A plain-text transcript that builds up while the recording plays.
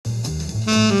All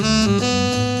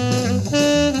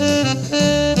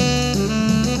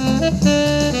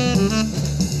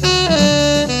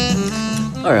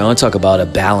right, I want to talk about a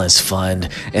balanced fund.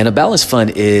 And a balanced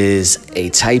fund is a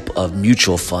type of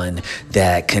mutual fund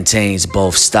that contains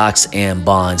both stocks and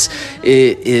bonds.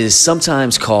 It is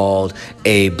sometimes called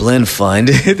a blend fund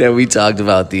that we talked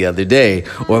about the other day,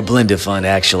 or a blended fund,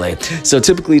 actually. So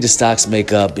typically the stocks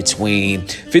make up between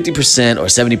 50% or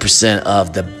 70%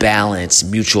 of the balanced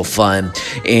mutual fund,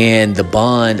 and the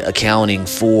bond accounting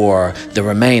for the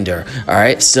remainder. All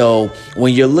right, so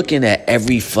when you're looking at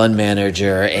every fund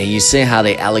manager and you see how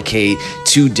they allocate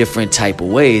two different type of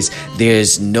ways,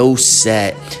 there's no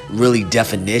set really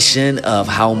definition of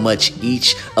how much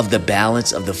each of the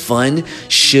balance of the fund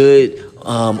should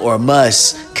or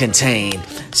must contain.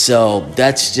 So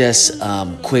that's just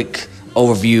quick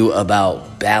overview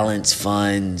about balanced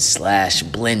fund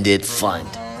 / blended fund.